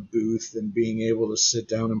a booth and being able to sit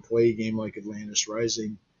down and play a game like Atlantis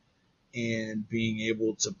Rising, and being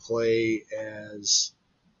able to play as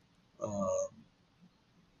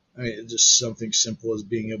just something simple as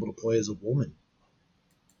being able to play as a woman,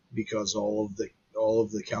 because all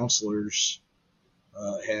of the counselors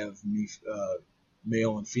have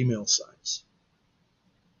male and female sides.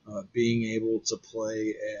 Being able to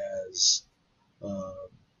play as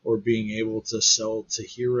or being able to sell to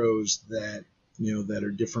heroes that that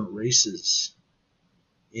are different races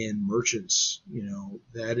in merchants,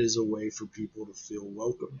 that is a way for people to feel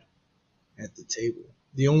welcome. at the table.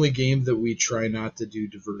 The only game that we try not to do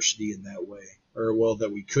diversity in that way, or well,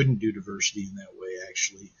 that we couldn't do diversity in that way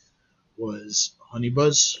actually, was Honey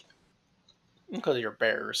Buzz. Because of your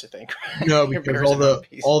bears, I think. No, Your because bears and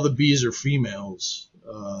honeybees. all the bees are females.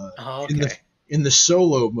 Oh, In the okay. in the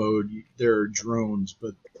solo mode, there are drones,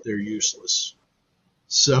 but they're useless.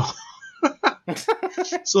 So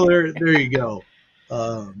so there you go.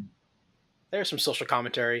 There's some social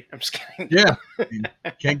commentary. I'm just kidding. Yeah, I mean,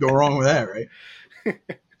 can't go wrong with that, right?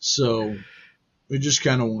 So we just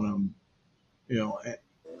kind of want to,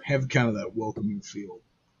 have kind of that welcoming feel,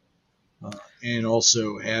 and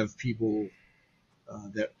also have people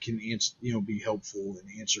that can answer, be helpful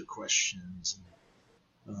and answer questions,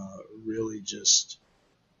 and really just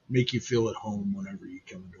make you feel at home whenever you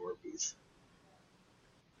come into our booth.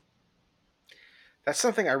 That's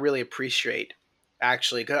something I really appreciate,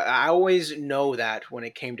 actually. 'Cause I always know that when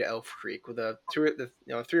it came to Elf Creek, with the 3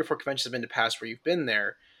 or 4 conventions I've been to past where you've been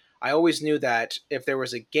there, I always knew that if there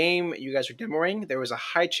was a game you guys were demoing, there was a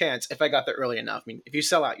high chance, if I got there early enough, I mean, if you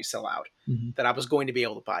sell out, you sell out, that I was going to be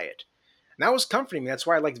able to buy it. And that was comforting me. That's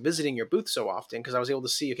why I liked visiting your booth so often, because I was able to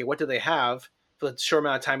see, okay, what do they have for the short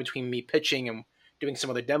amount of time between me pitching and doing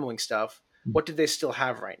some other demoing stuff? What did they still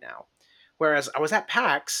have right now? Whereas I was at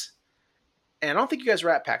PAX, and I don't think you guys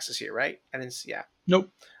were at PAX this year, right? I didn't. Yeah.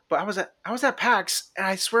 Nope. But I was at PAX, and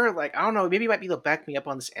I swear, like, I don't know, maybe you might be able to back me up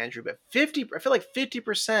on this, Andrew, but I feel like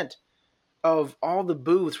 50% of all the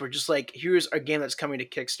booths were just like, here's a game that's coming to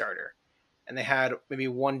Kickstarter, and they had maybe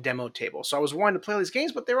one demo table. So I was wanting to play all these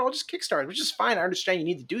games, but they were all just Kickstarter, which is fine. I understand you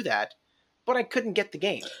need to do that, but I couldn't get the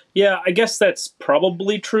game. Yeah, I guess that's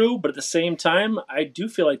probably true, but at the same time, I do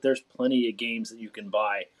feel like there's plenty of games that you can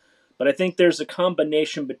buy. But I think there's a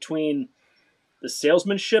combination between the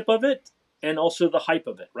salesmanship of it and also the hype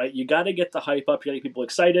of it, right? You got to get the hype up, you got to get people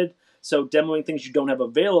excited. So demoing things you don't have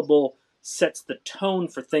available sets the tone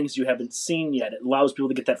for things you haven't seen yet. It allows people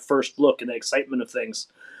to get that first look and the excitement of things.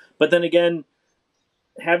 But then again,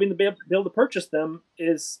 having to be able to purchase them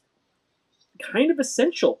is kind of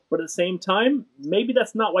essential. But at the same time, maybe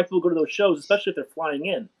that's not why people go to those shows, especially if they're flying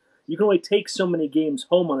in. You can only take so many games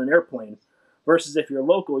home on an airplane, versus if you're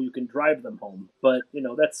local, you can drive them home. But,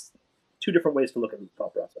 that's 2 different ways to look at the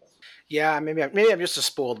thought process. Yeah, maybe I'm just a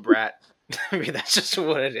spoiled brat. Maybe that's just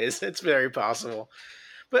what it is. It's very possible.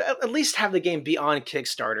 But at least have the game be on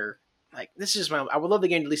Kickstarter. Like, I would love the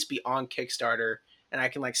game to at least be on Kickstarter, and I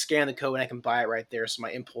can, like, scan the code and I can buy it right there. So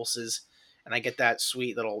my impulses, and I get that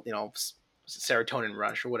sweet little, serotonin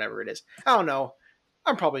rush or whatever it is. I don't know.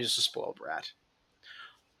 I'm probably just a spoiled brat.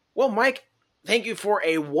 Well, Mike, thank you for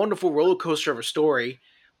a wonderful roller coaster of a story.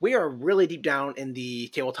 We are really deep down in the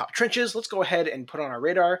tabletop trenches. Let's go ahead and put on our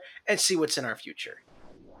radar and see what's in our future.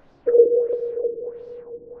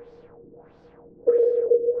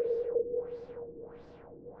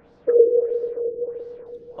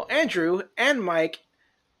 Well, Andrew and Mike,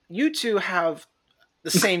 you two have the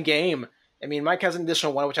same game. I mean, Mike has an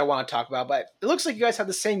additional one, which I want to talk about, but it looks like you guys have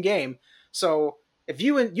the same game. So if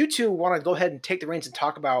you two want to go ahead and take the reins and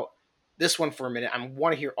talk about this one for a minute, I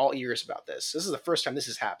want to hear all ears about this. This is the first time this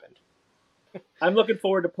has happened. I'm looking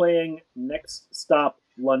forward to playing Next Stop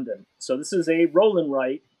London. So this is a roll and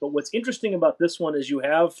write, but what's interesting about this one is you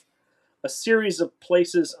have a series of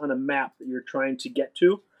places on a map that you're trying to get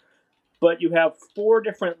to, but you have 4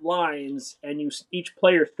 different lines, and each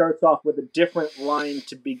player starts off with a different line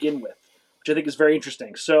to begin with, which I think is very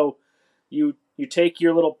interesting. So you take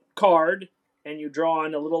your little card and you draw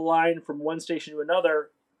on a little line from one station to another,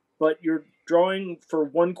 but you're drawing for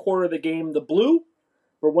 1/4 of the game the blue,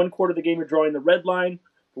 for 1/4 of the game you're drawing the red line,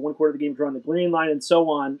 for 1/4 of the game you're drawing the green line, and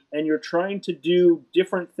so on, and you're trying to do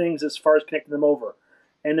different things as far as connecting them over.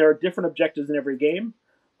 And there are different objectives in every game.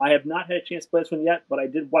 I have not had a chance to play this one yet, but I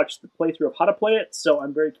did watch the playthrough of how to play it, so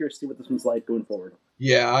I'm very curious to see what this one's like going forward.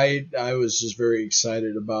 Yeah, I was just very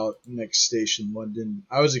excited about Next Station London.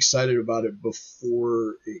 I was excited about it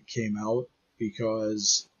before it came out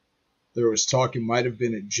because there was talk it might have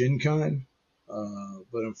been at Gen Con,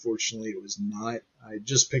 but unfortunately it was not. I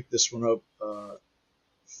just picked this one up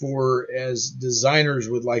for, as designers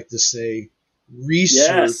would like to say,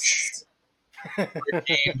 research for a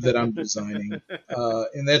game that I'm designing.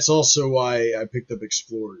 And that's also why I picked up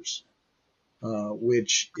Explorers,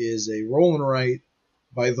 which is a roll and write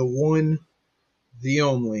by the one, the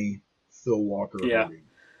only, Phil Walker. Yeah.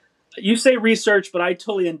 You say research, but I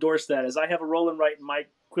totally endorse that, as I have a roll and write in my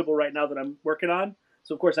quibble right now that I'm working on.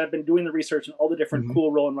 So, of course, I've been doing the research on all the different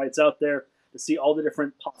cool roll and writes out there to see all the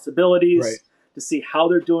different possibilities, to see how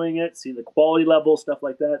they're doing it, see the quality level, stuff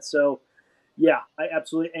like that. So, yeah, I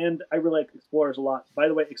absolutely, and I really like Explorers a lot. By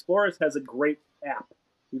the way, Explorers has a great app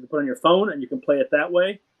You can put it on your phone, and you can play it that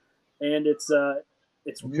way. And it's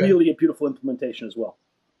really a beautiful implementation as well.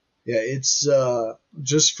 Yeah, it's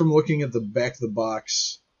just from looking at the back of the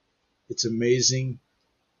box, it's amazing.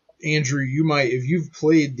 Andrew, you might, if you've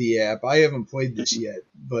played the app, I haven't played this yet,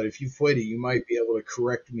 but if you've played it, you might be able to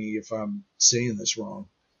correct me if I'm saying this wrong.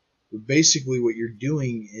 But basically, what you're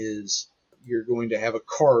doing is you're going to have a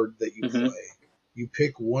card that you play. You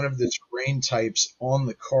pick one of the terrain types on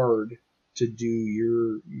the card to do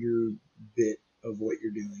your bit of what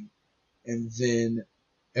you're doing, and then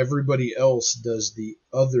everybody else does the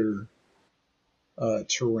other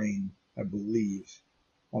terrain, I believe,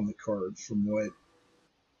 on the card.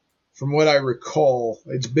 From what I recall,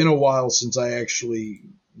 it's been a while since I actually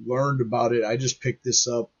learned about it. I just picked this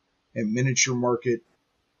up at Miniature Market.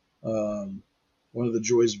 One of the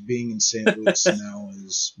joys of being in St. Louis now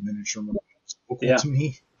is Miniature Market. It's local to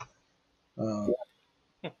me.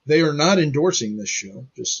 They are not endorsing this show,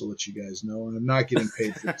 just to let you guys know, and I'm not getting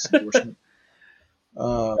paid for this endorsement.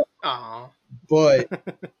 But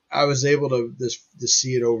I was able to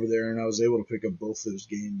see it over there, and I was able to pick up both those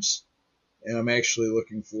games. And I'm actually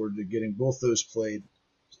looking forward to getting both those played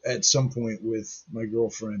at some point with my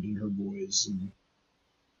girlfriend and her boys.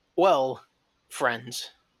 Well, friends,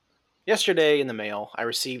 yesterday in the mail, I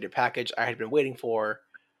received a package I had been waiting for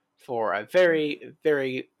a very,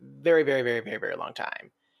 very, very, very, very, very, very long time.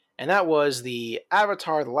 And that was the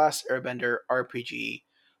Avatar: The Last Airbender RPG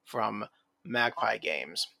from Magpie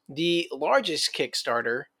Games. The largest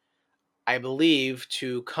Kickstarter, I believe,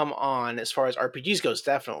 to come on as far as RPGs goes,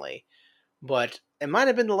 definitely. But it might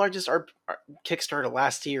have been the largest Kickstarter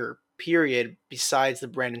last year, period, besides the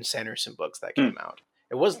Brandon Sanderson books that came out.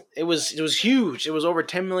 It was huge. It was over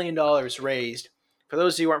 $10 million raised. For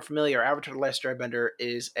those of you who aren't familiar, Avatar: The Last Airbender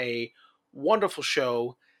is a wonderful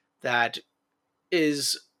show that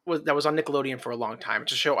was on Nickelodeon for a long time.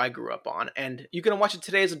 It's a show I grew up on, and you can watch it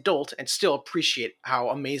today as an adult and still appreciate how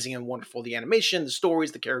amazing and wonderful the animation, the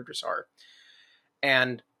stories, the characters are.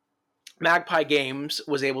 And Magpie Games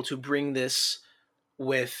was able to bring this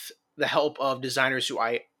with the help of designers who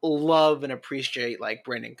I love and appreciate, like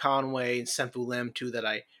Brandon Conway and Senfu Lim, two that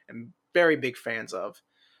I am very big fans of,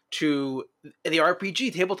 to the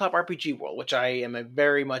RPG, tabletop RPG world, which I am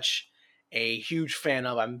very much a huge fan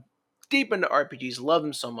of. I'm deep into RPGs, love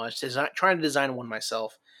them so much, trying to design one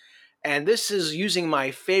myself. And this is using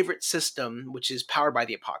my favorite system, which is Powered by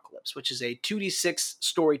the Apocalypse, which is a 2d6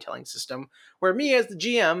 storytelling system where me as the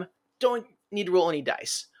GM don't need to roll any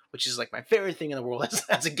dice, which is like my favorite thing in the world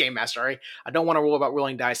as a game master. I don't want to roll about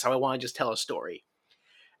rolling dice. I want to just tell a story.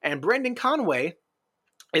 And Brandon Conway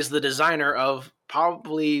is the designer of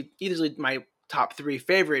probably easily my top 3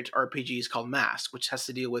 favorite RPGs called Mask, which has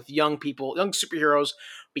to deal with young people, young superheroes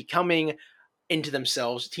becoming into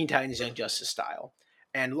themselves, Teen Titans Young Justice style.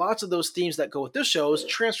 And lots of those themes that go with this shows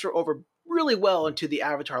transfer over really well into the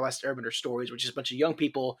Avatar: Last Airbender stories, which is a bunch of young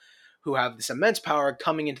people who have this immense power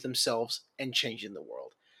coming into themselves and changing the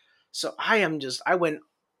world. So I went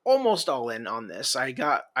almost all in on this. I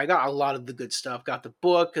got a lot of the good stuff. Got the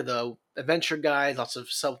book, the adventure guide, lots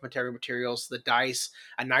of supplementary materials, the dice,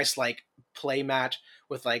 a nice like play mat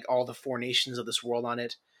with like all the 4 nations of this world on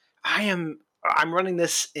it. I'm running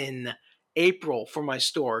this in April for my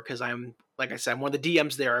store because like I said, I'm one of the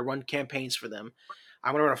DMs there. I run campaigns for them.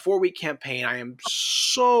 I'm going to run a 4-week campaign. I am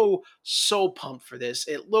so pumped for this.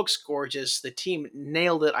 It looks gorgeous. The team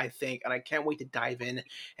nailed it, I think, and I can't wait to dive in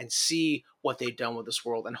and see what they've done with this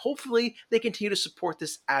world. And hopefully they continue to support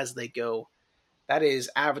this as they go. That is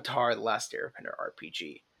Avatar: The Last Airbender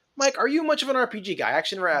RPG. Mike, are you much of an RPG guy? I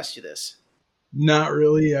actually never asked you this. Not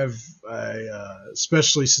really.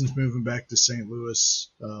 Especially since moving back to St. Louis,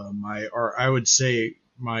 I would say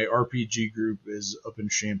my RPG group is up in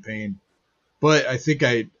Champaign. But I think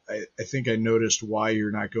I noticed why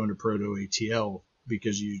you're not going to Proto ATL,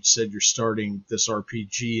 because you said you're starting this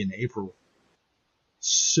RPG in April.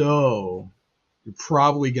 So you're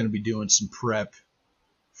probably going to be doing some prep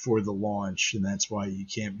for the launch, and that's why you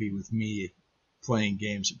can't be with me playing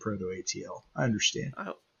games at Proto ATL. I understand.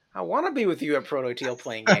 I want to be with you at Proto ATL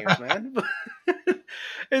playing games, man.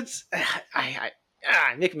 It's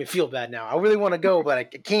making me feel bad now. I really want to go, but I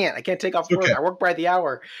can't. I can't take off work. Okay. I work by the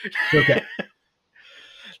hour. Okay.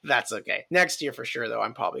 That's okay. Next year for sure, though,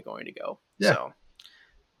 I'm probably going to go. Yeah. So,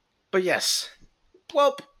 but yes.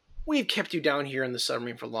 Well, we've kept you down here in the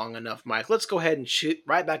submarine for long enough, Mike. Let's go ahead and shoot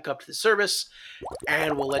right back up to the service,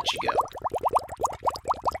 and we'll let you go.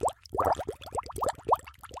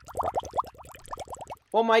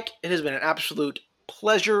 Well, Mike, it has been an absolute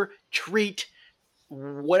pleasure, treat,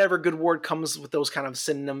 whatever good word comes with those kind of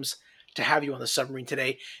synonyms, to have you on the submarine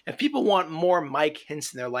today. If people want more Mike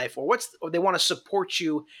Hinson in their life, or they want to support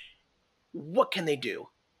you, what can they do?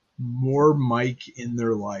 More Mike in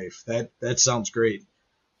their life. That sounds great.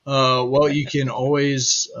 Well, you can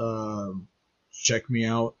always check me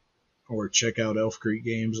out or check out Elf Creek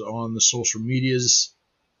Games on the social medias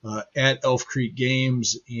at Elf Creek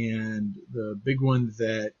Games, and the big one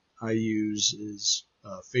that I use is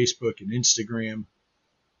Facebook and Instagram,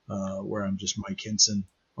 where I'm just Mike Hinson.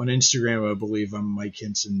 On Instagram, I believe I'm Mike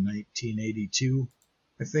Hinson 1982,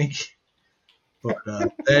 I think. But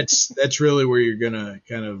that's really where you're gonna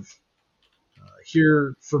kind of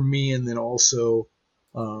hear from me, and then also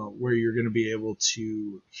where you're going to be able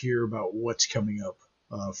to hear about what's coming up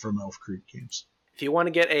from Elf Creek Games. If you want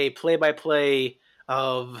to get a play-by-play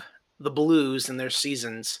of the Blues and their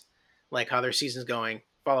seasons, like how their season's going,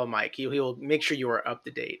 follow Mike. He will make sure you are up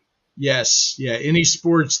to date. Yes, yeah, any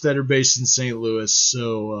sports that are based in St. Louis.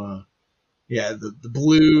 So, the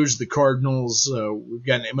Blues, the Cardinals, we've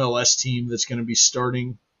got an MLS team that's going to be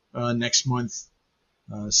starting next month,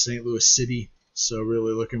 St. Louis City. So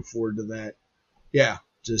really looking forward to that. Yeah,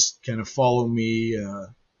 just kind of follow me,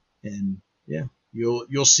 and yeah,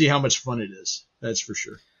 you'll see how much fun it is. That's for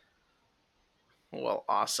sure. Well,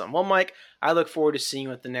 awesome. Well, Mike, I look forward to seeing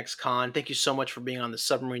you at the next con. Thank you so much for being on the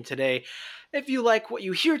submarine today. If you like what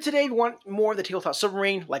you hear today, want more of the Tabletop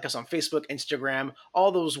Submarine, like us on Facebook, Instagram,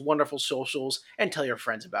 all those wonderful socials, and tell your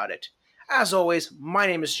friends about it. As always, my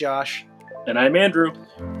name is Josh. And I'm Andrew.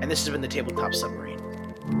 And this has been the Tabletop Submarine.